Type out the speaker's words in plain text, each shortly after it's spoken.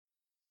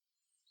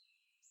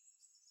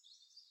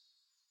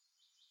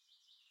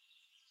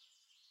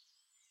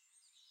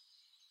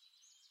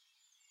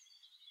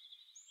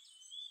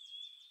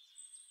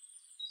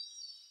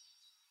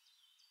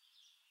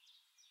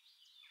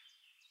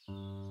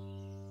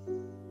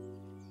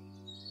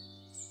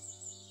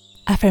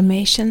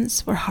Affirmations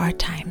for hard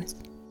times.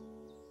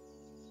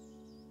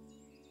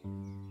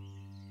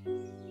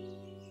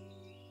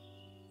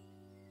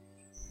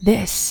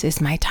 This is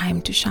my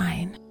time to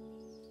shine.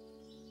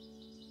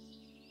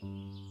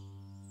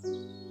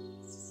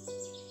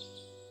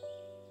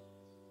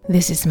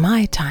 This is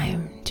my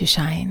time to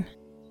shine.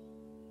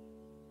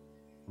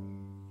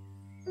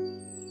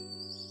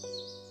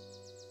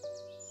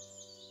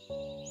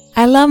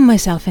 I love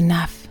myself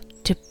enough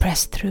to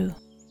press through.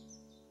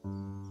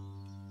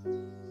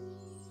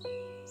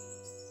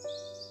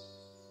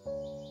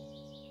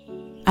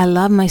 I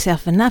love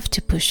myself enough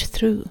to push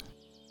through.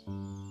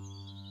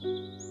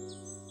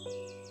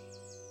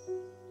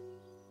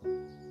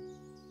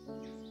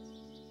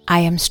 I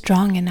am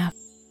strong enough.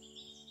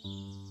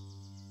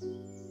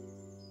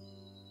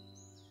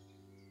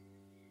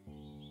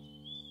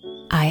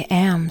 I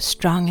am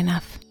strong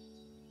enough.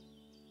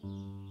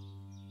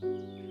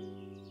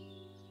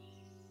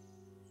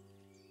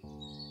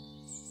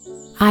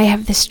 I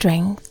have the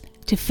strength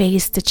to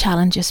face the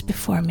challenges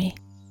before me.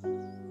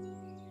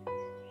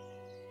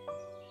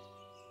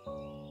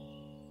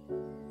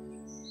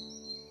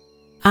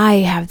 I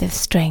have the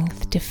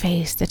strength to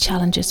face the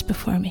challenges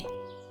before me.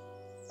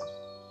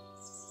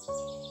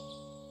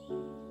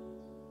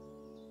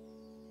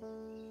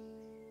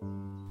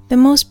 The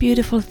most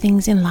beautiful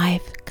things in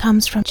life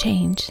comes from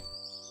change.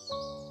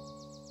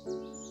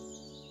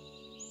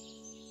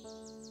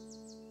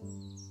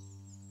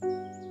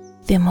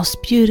 The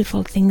most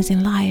beautiful things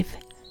in life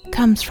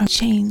comes from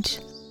change.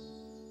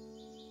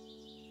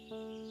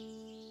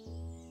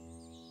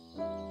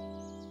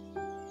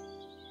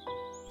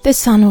 The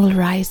sun will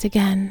rise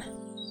again.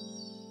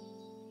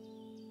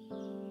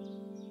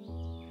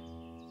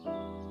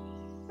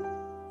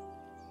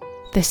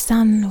 The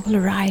sun will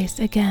rise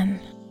again.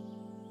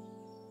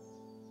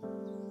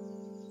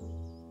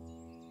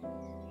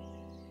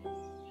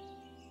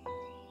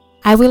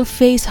 I will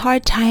face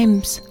hard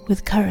times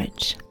with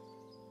courage.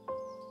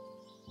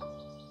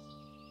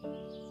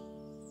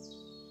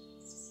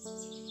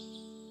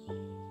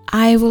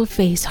 I will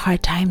face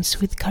hard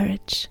times with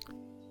courage.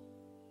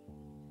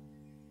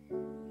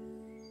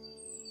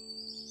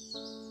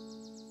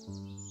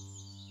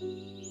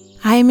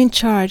 I am in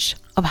charge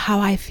of how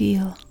I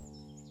feel.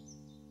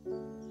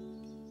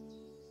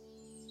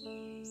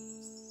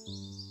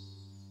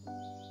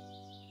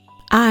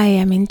 I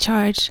am in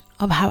charge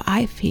of how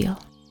I feel.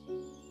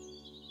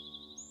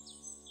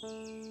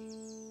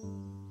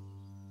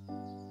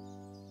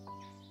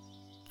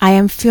 I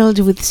am filled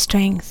with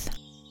strength.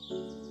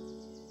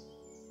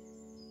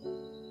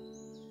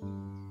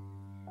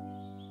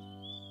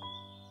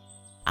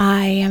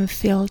 I am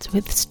filled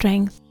with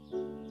strength.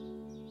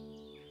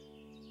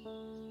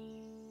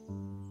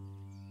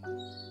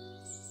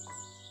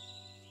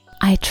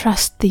 I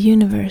trust the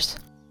universe.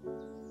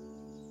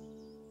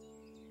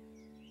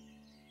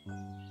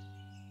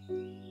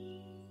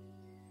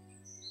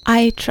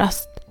 I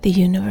trust the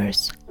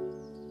universe.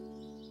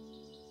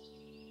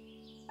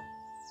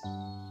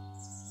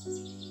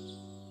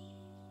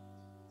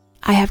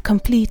 I have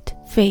complete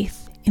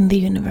faith in the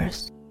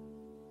universe.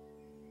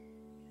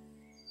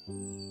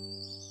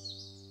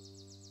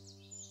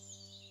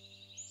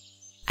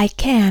 I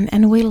can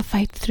and will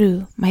fight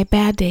through my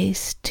bad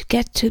days to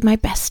get to my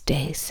best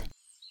days.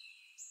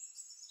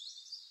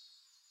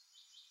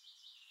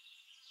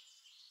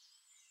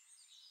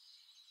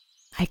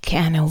 I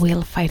can and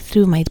will fight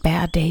through my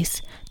bad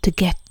days to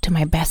get to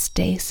my best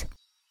days.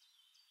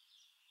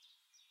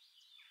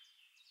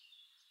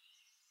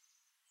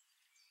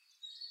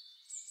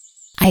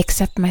 I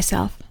accept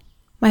myself,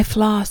 my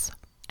flaws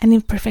and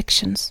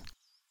imperfections.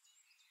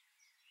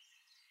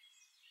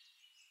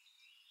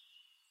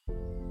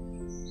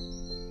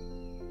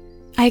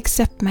 I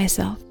accept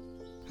myself,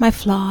 my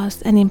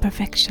flaws and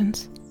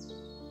imperfections.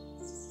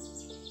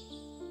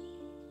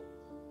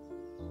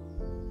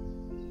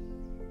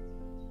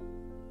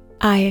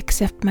 I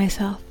accept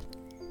myself,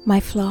 my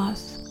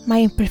flaws,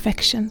 my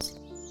imperfections.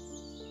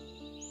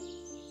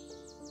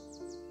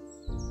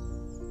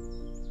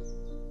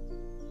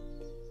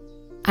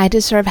 I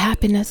deserve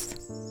happiness.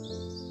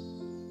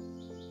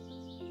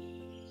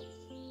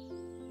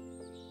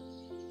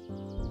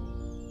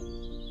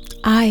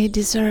 I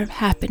deserve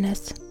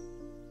happiness.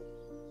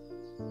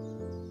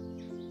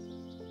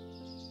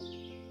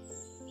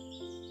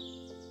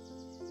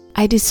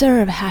 I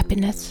deserve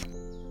happiness.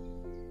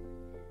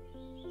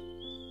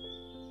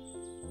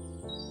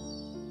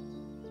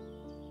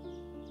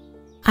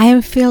 I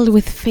am filled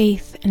with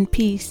faith and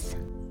peace.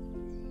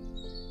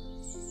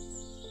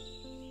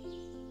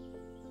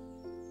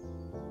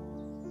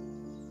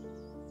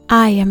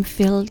 I am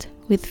filled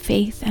with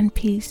faith and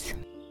peace.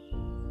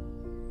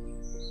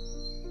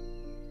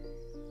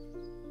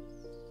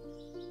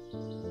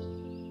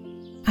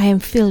 I am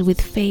filled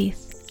with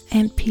faith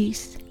and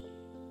peace.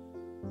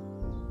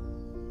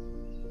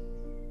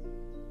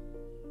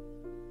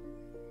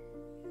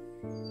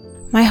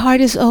 My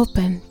heart is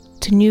open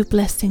to new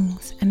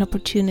blessings and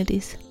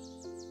opportunities.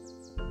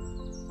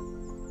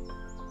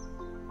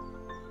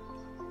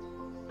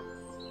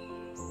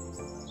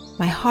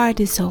 My heart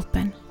is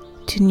open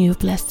to new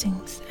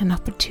blessings and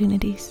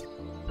opportunities.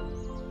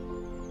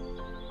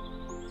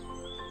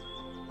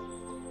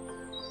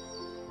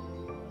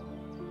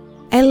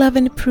 I love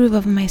and approve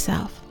of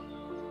myself.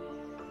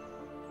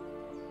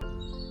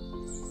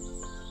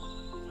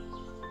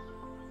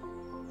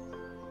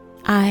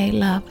 I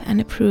love and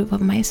approve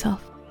of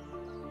myself.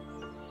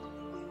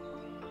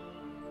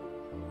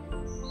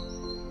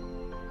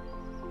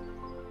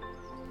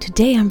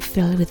 Today I'm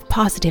filled with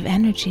positive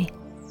energy.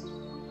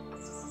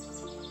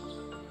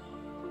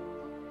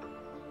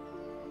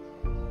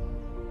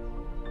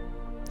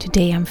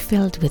 Today I'm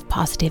filled with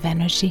positive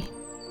energy.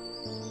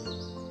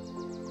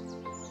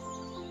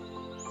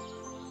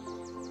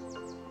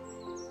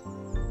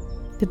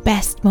 The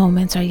best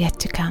moments are yet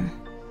to come.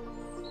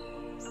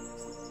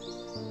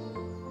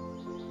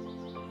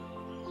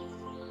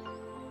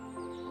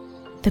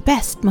 The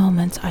best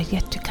moments are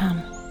yet to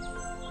come.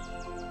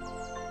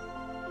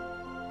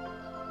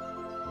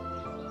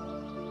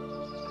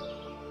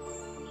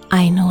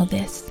 I know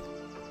this.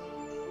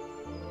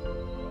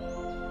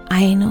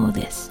 I know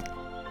this.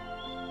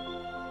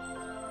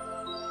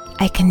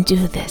 I can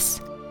do this.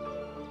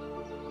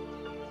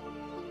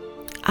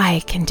 I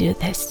can do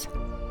this.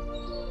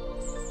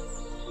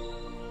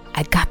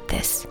 I got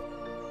this.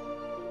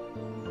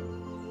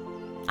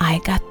 I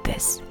got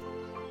this.